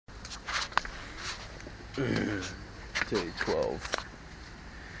Day 12.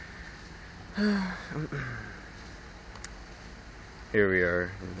 Here we are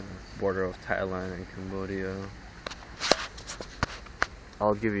in the border of Thailand and Cambodia.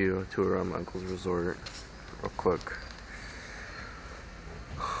 I'll give you a tour on my uncle's resort real quick.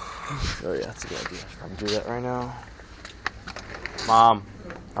 Oh yeah, that's a good idea. I should probably do that right now. Mom,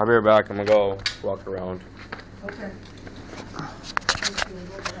 I'll be right back. I'm gonna go walk around. Okay.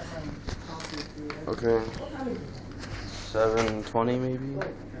 Okay. 7:20 maybe?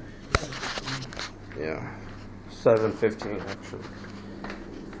 Yeah. 7:15 actually.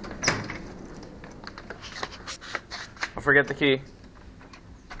 I'll forget the key.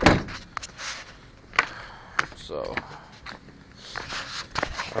 So,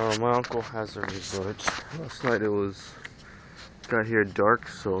 my uncle has a resort. Last night got here dark,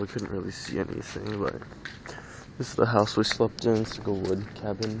 so we couldn't really see anything, but this is the house we slept in. It's like a wood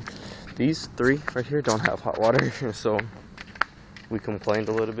cabin. These three right here don't have hot water, so we complained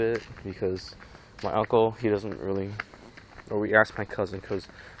a little bit because my uncle, he doesn't really, or we asked my cousin because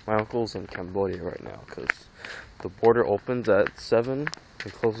my uncle's in Cambodia right now because the border opens at 7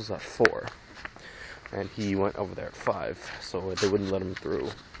 and closes at 4, and he went over there at 5, so they wouldn't let him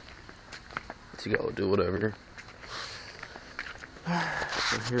through to go do whatever.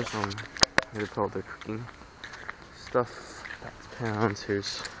 So here's all their cooking stuff. That's pans.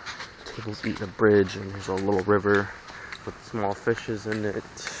 Here's tables eating a bridge, and there's a little river with small fishes in it.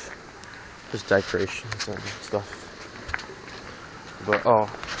 Just decorations and stuff. But let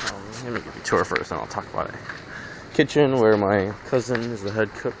me give you a tour first, and I'll talk about it. Kitchen where my cousin is the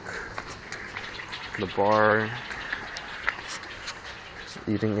head cook. The bar.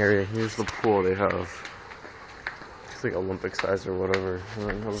 Eating area. Here's the pool they have. It's like Olympic size or whatever. And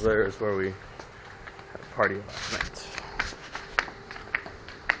then over there is where we had a party last night.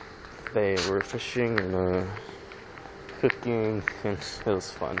 They were fishing and cooking, and it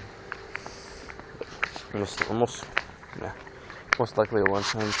was fun. Most likely a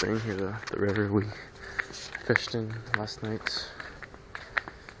one-time thing. Here, the river we fished in last night.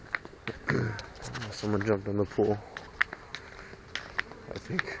 Someone jumped in the pool, I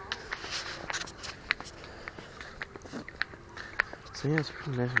think. So yeah, it's a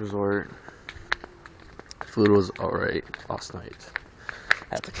pretty nice resort. Food was alright last night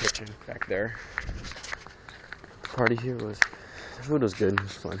at the kitchen back there. The party here the food was good, it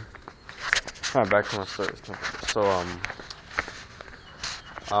was fun. Alright, back to my story. So,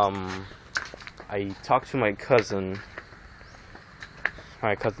 I talked to my cousin's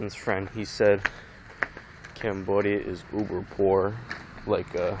friend. He said Cambodia is uber poor,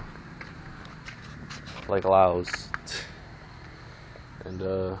 like Laos. And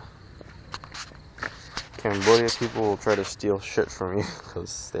Cambodia people will try to steal shit from you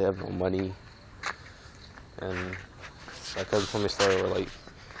because they have no money. And my cousin told me a story where like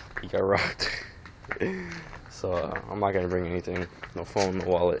he got robbed. So I'm not gonna bring anything. No phone, no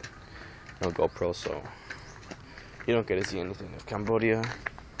wallet, no GoPro, so you don't get to see anything of Cambodia.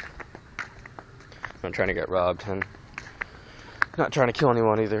 I'm not trying to get robbed and not trying to kill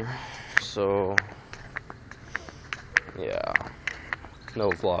anyone either. So yeah, no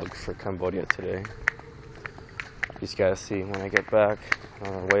vlog for Cambodia today. You just gotta see when I get back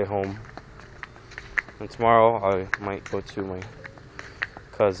on our way home. And tomorrow I might go to my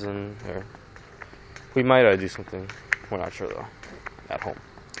cousin, or we might do something. We're not sure though. At home.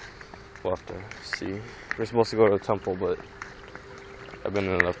 We'll have to see. We're supposed to go to a temple, but I've been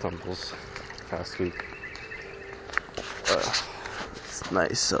in enough temples past week. It's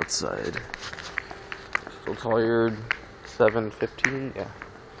nice outside. Still tired. 7:15. Yeah.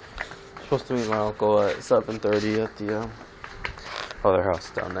 Supposed to meet my uncle at 7:30 at the other house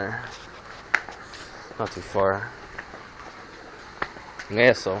down there. Not too far.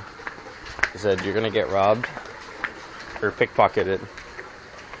 Yeah, so he said you're gonna get robbed or pickpocketed.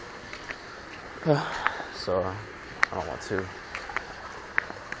 So I don't want to,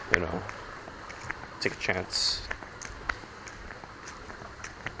 take a chance.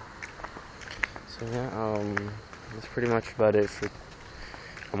 So yeah, that's pretty much about it for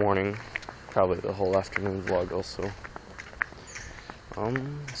the morning. Probably the whole afternoon vlog also.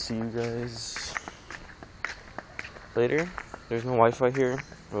 See you guys later. There's no Wi-Fi here.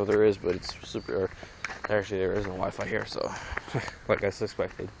 Well, there is, but it's super. Actually, there is no Wi-Fi here, so like I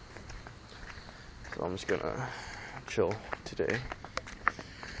suspected. So I'm just gonna chill today.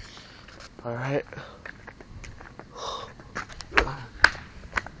 All right.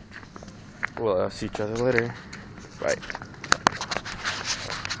 We'll see each other later. Bye.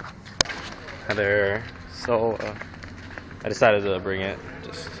 Hi there. So I decided to bring it.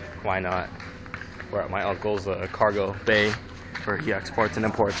 Just why not? We're at my uncle's cargo bay where he exports and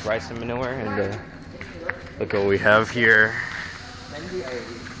imports rice and manure, and look what we have here.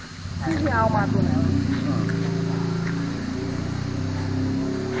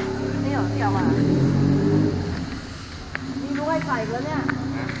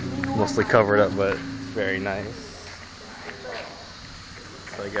 Mostly covered up, but very nice.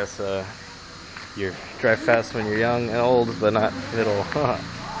 So I guess you drive fast when you're young and old, but not middle.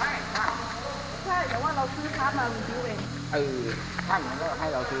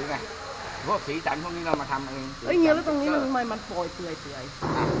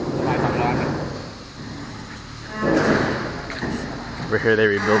 Over here they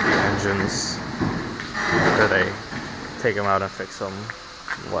rebuild the engines, or they take them out and fix them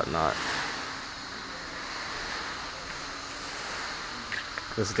and whatnot.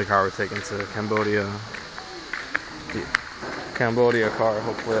 This is the car we're taking to Cambodia. The Cambodia car.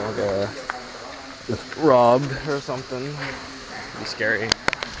 Hopefully I'll get robbed or something. It'd be scary.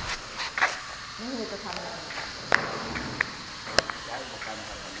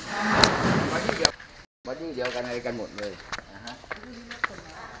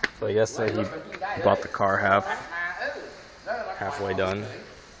 So I guess he bought the car halfway done,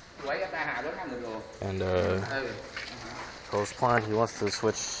 and his plan, he wants to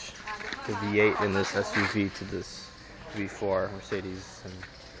switch the V8 in this SUV to this V4 Mercedes and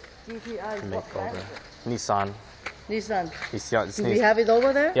make all the Nissan. Nissan. Do we have it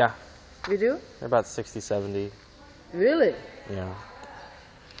over there? Yeah. We do? They're about 60, 70. Really? Yeah.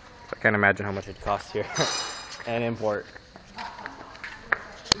 I can't imagine how much it costs here and import.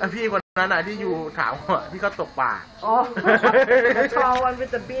 พี่คนนั้นน่ะที่อยู่ขาวอ่ะที่เขาตกปลา Oh, the tall one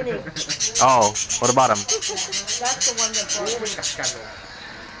with the beanie. Oh, what about him? That's the one that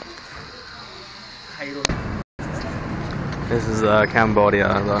This is Cambodia,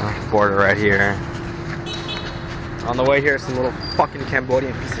 the border right here. On the way here, some little fucking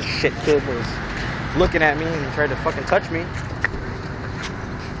Cambodian piece of shit kid was looking at me and tried to fucking touch me.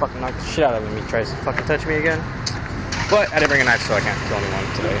 Fucking knocked the shit out of him. He tries to fucking touch me again. But I didn't bring a knife, so I can't kill anyone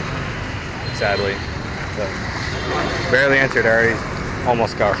today. Sadly. But barely entered, I already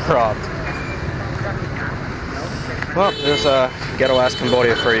almost got robbed. Well, there's a ghetto-ass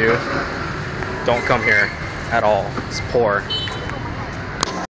Cambodia for you. Don't come here at all. It's poor.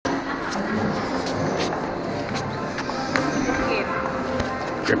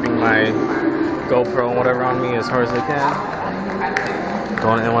 Gripping my GoPro and whatever on me as hard as I can. Don't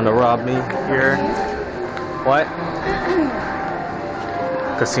want anyone to rob me here. What?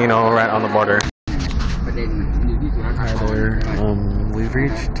 Casino right on the border. Hi there. We've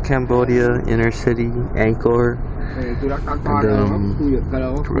reached Cambodia, inner city, Angkor. And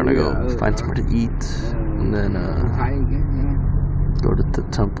we're gonna go find somewhere to eat and then go to the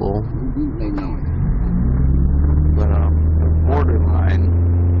temple. But the borderline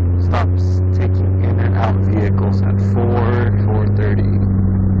stops taking in and out vehicles at 4:30.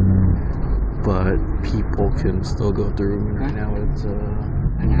 But people can still go through. Right now it's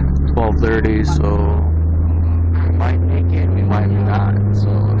 12:30, so we might make it, we might not. So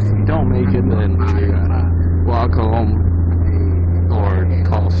if you don't make it, then you gotta walk home or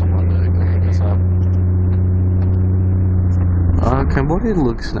call someone to go pick us up. Cambodia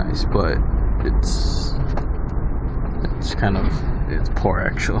looks nice, but it's poor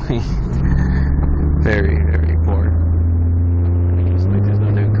actually. Very, very poor. Like there's no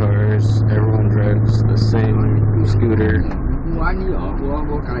new cars. Everyone drives the same scooter. Like,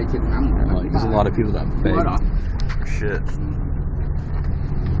 there's a lot of people that beg for shit.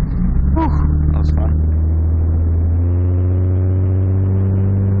 Whew, that was fun.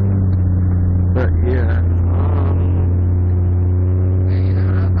 But yeah,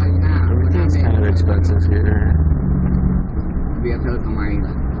 everything's kind of expensive here.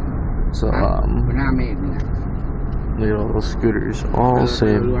 So look at all those scooters, all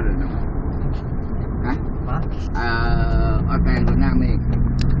same.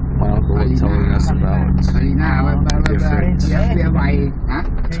 My uncle was telling us about different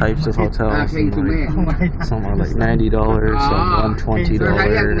types of hotels. And like, some are like $90, some $120.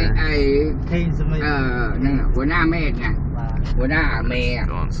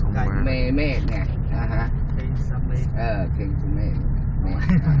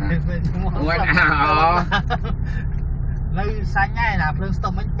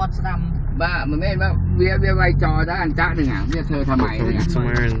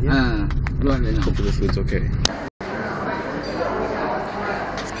 Going Hopefully the food's okay.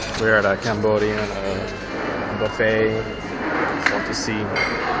 We're at a Cambodian buffet. So we'll have to see.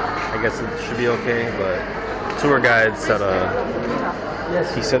 I guess it should be okay, but tour guide said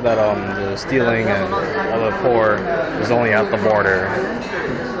he said that the stealing and all the poor is only at the border.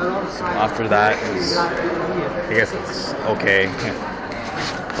 So after that, I guess it's okay.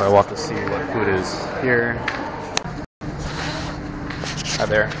 But I want to see what food is here. Hi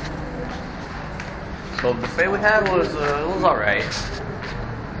there. So the buffet we had was it was alright.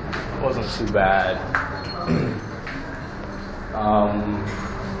 It wasn't too bad.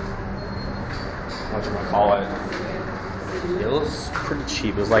 What you call it? It was pretty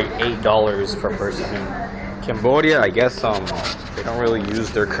cheap. It was like $8 per person. In Cambodia, I guess they don't really use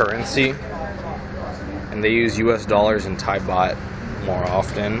their currency, and they use US dollars and Thai baht more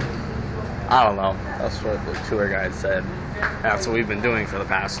often. I don't know. That's what the tour guide said. That's what we've been doing for the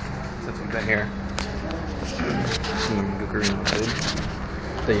past since we've been here.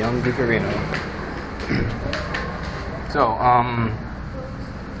 The young Bucarino. So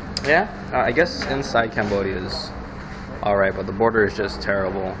yeah, I guess inside Cambodia is alright, but the border is just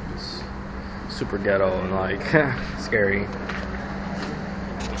terrible. It's super ghetto and like scary.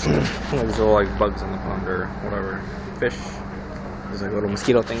 There's all like bugs in the pond or whatever. Fish. There's like little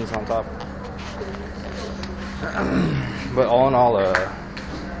mosquito things on top. But all in all,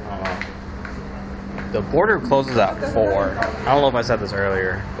 the border closes at 4. I don't know if I said this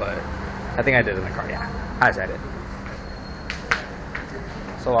earlier, but I think I did in the car. Yeah, I said it.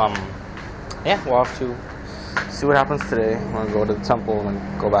 So yeah, we'll have to see what happens today. I'm gonna go to the temple and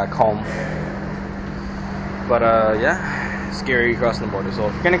then go back home. But yeah, scary crossing the border. So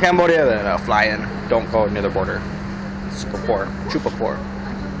if you're going to Cambodia, then fly in. Don't go near the border. Super poor, super poor.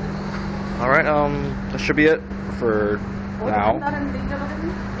 All right, that should be it for now.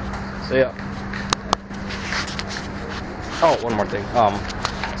 So yeah. Oh, one more thing.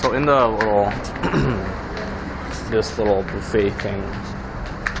 So in the little this little buffet thing,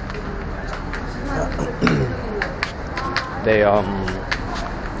 they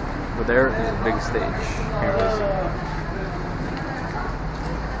but there is a big stage. Here it is.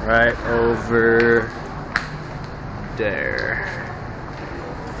 Right over there.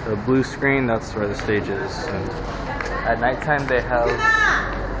 The blue screen, that's where the stage is. And at nighttime they have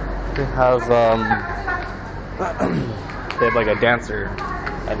they have like a dancer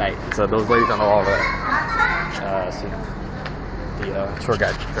at night. So those ladies on the wall there. See the tour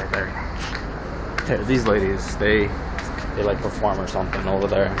guide right there. Yeah, these ladies, they like perform or something over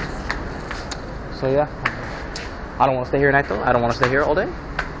there. So yeah, I don't want to stay here at night though. I don't want to stay here all day,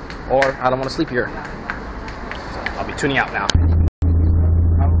 or I don't want to sleep here. So I'll be tuning out now.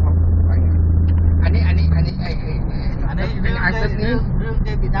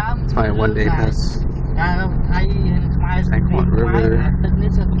 It's my one-day pass. Saigon River.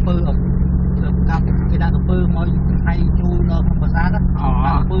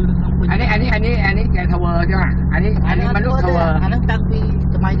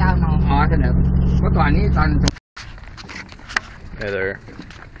 Hey there.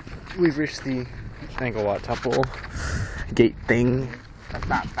 We've reached the Angkor Temple gate thing.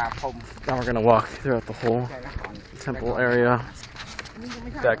 Now we're gonna walk throughout the whole temple area.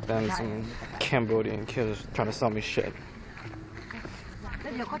 Back then, some Cambodian kids trying to sell me shit.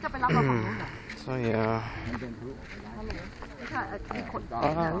 So yeah.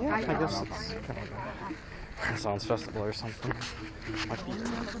 Yeah, I guess it's kind of a Renaissance festival or something.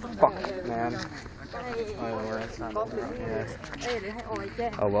 Fuck, man. Oh, we're inside.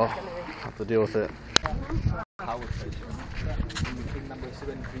 Yeah. Oh well, have to deal with it.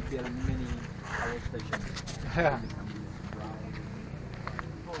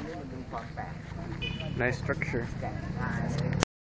 Nice structure.